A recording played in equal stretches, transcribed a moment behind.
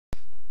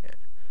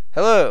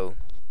Hello,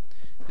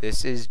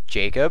 this is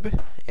Jacob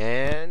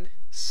and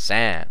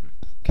Sam.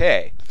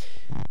 okay,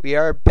 we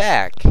are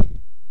back.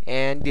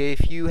 And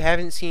if you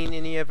haven't seen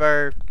any of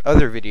our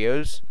other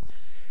videos,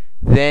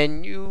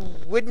 then you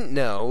wouldn't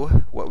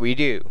know what we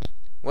do.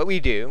 What we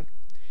do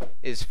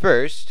is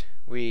first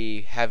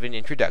we have an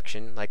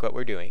introduction, like what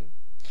we're doing,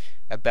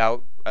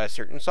 about a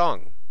certain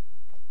genre.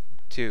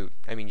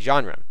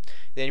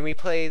 Then we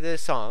play the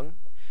song,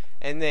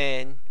 and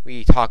then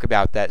we talk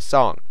about that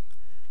song.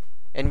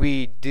 And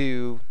we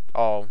do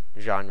all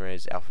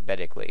genres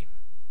alphabetically.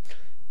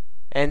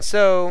 And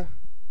so,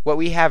 what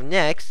we have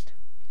next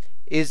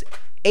is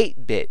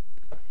 8-bit.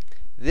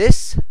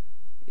 This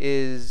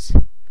is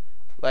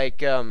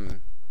like Like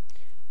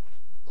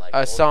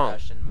a song.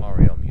 old-fashioned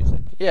Mario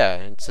music. Yeah,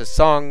 it's a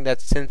song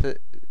that's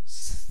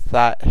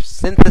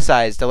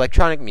synthesized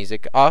electronic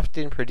music,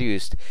 often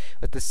produced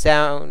with the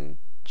sound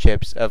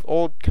chips of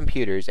old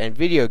computers and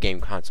video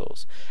game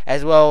consoles,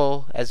 as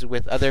well as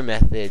with other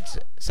methods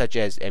such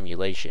as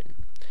emulation.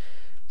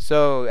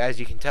 So, as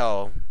you can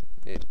tell,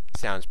 it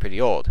sounds pretty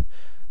old,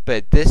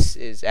 but this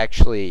is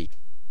actually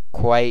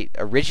quite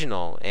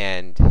original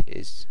and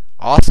is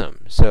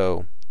awesome.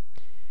 So,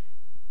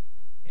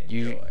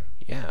 Enjoy.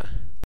 yeah.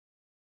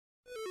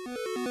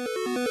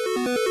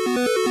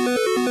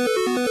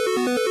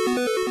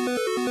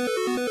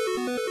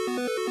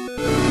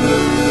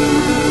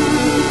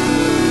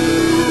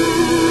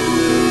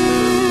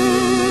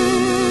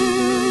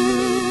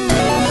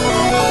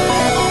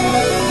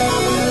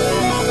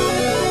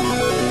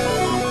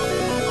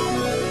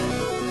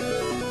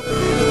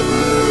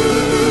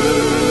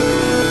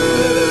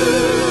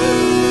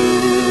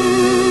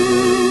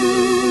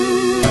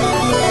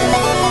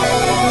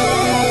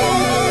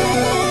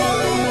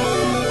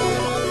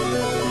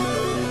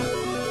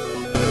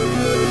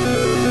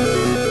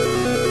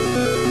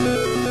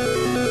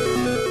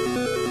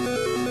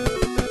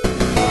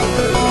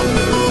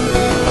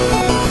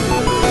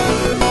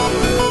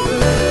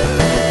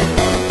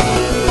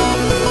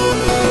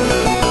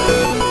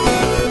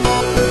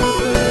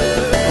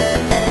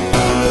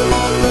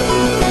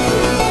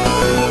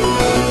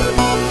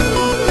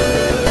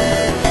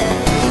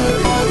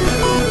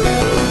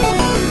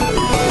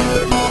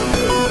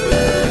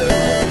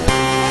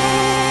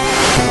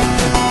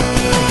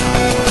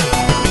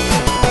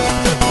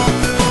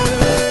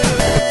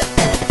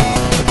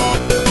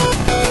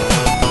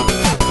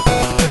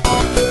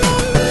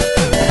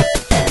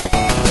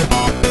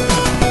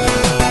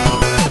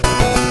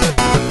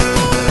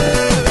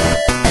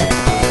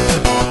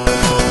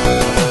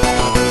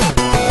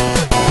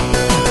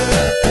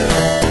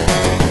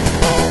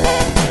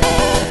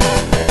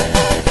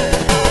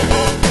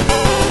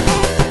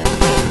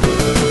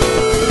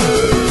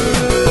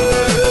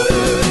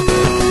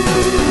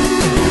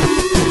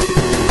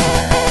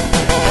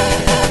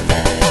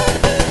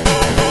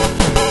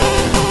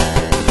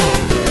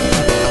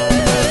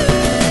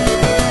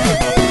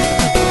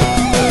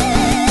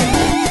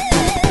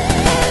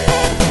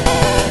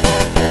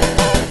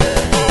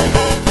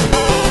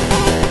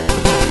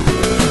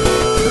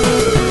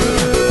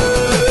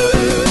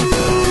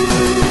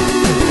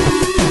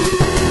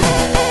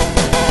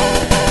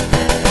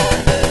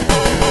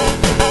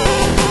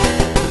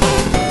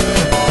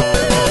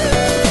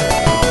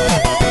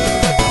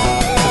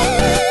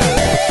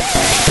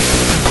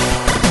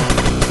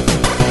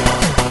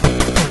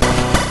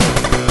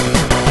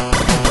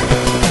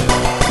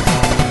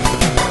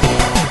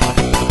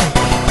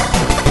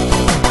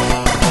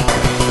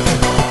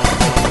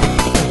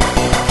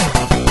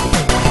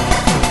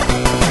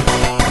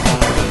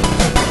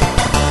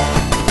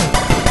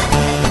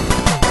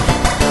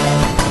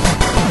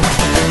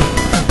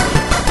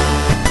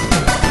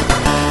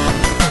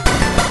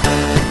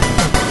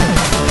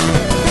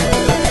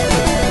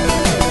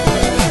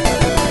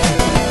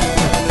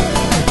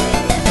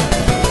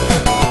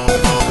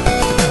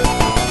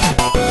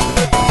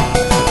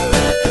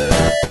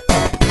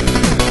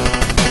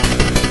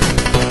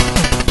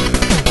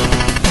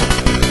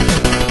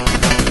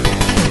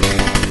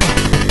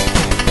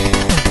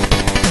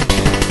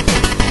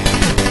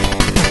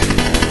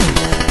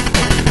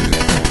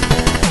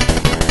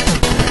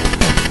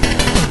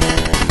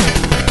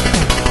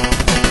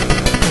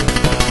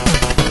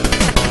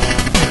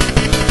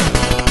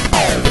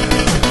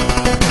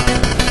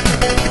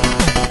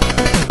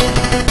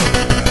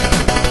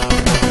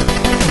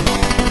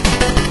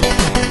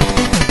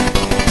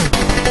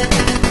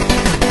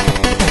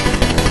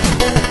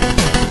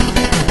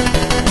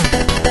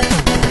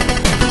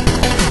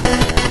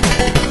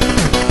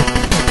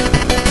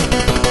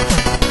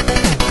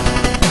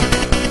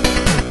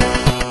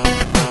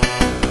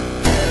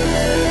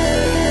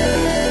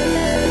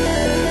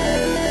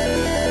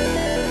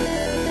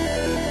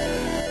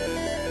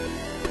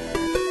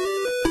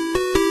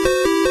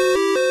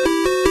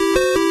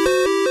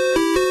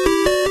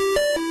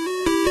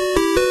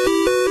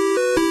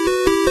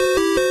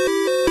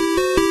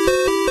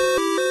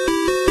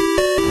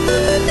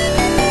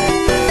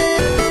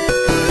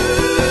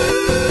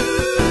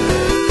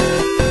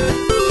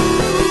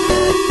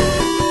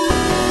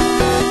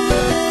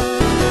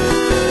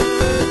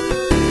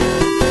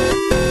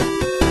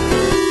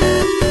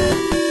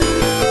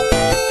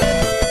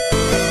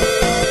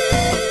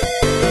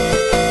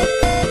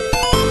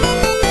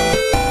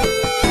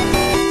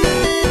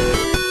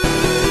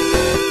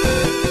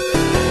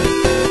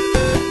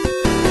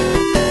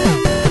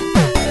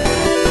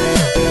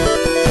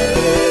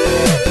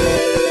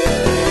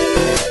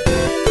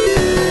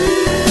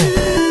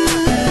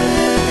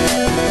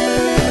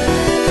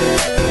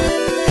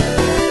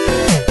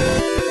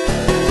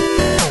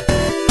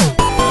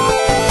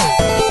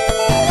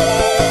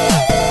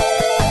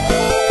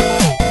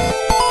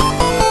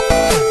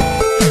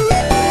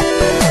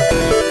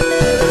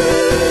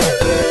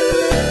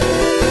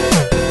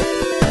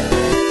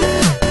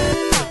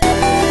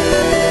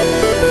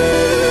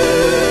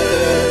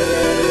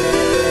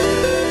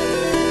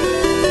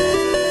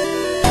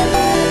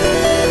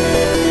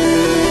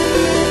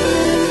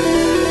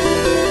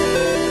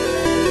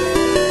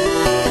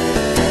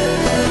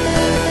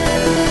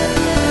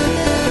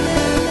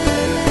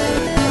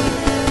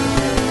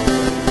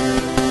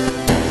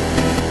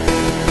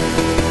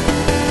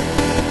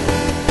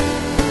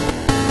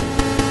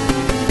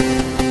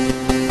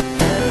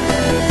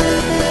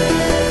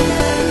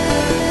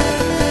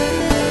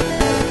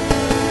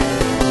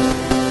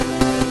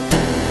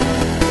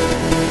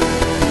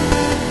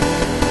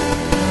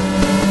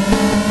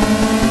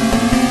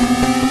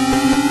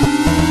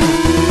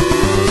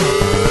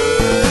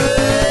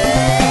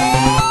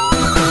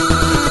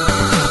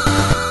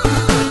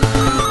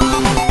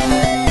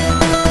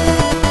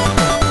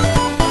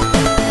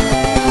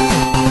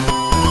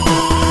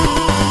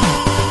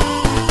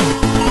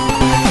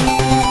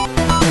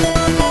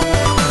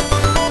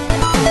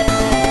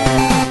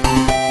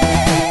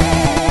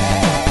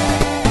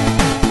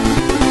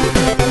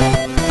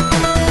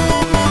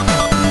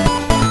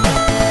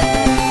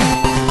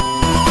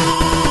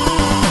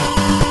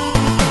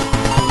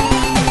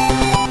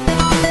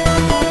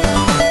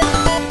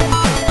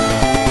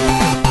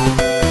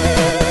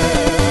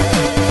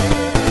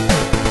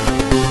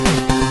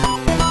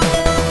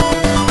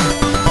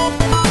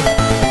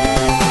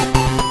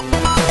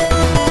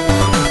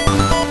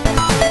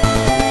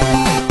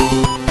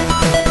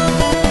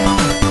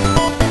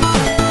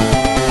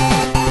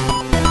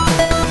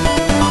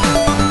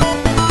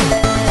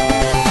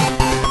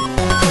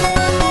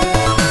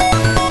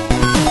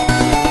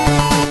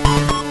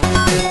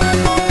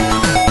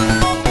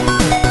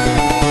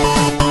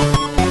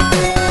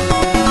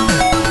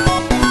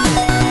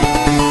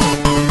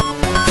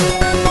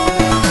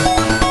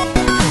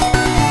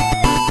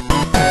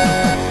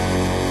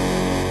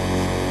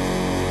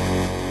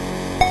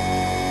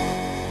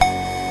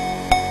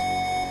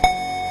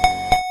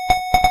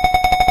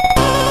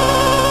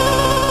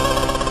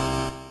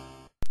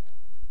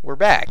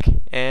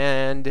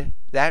 And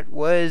that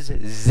was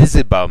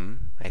Zizibum,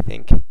 I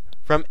think,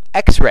 from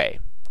X-Ray.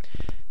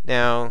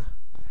 Now,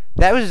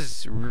 that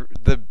was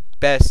the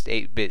best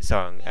 8-bit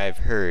song I've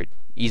heard,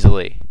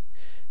 easily.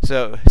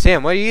 So,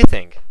 Sam, what do you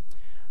think?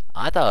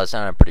 I thought it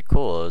sounded pretty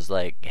cool. It was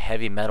like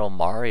heavy metal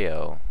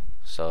Mario,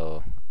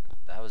 so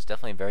that was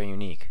definitely very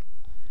unique.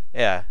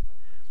 Yeah,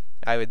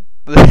 I would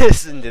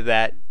listen to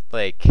that,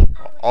 like,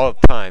 all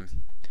the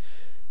time.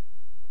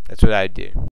 That's what I'd do.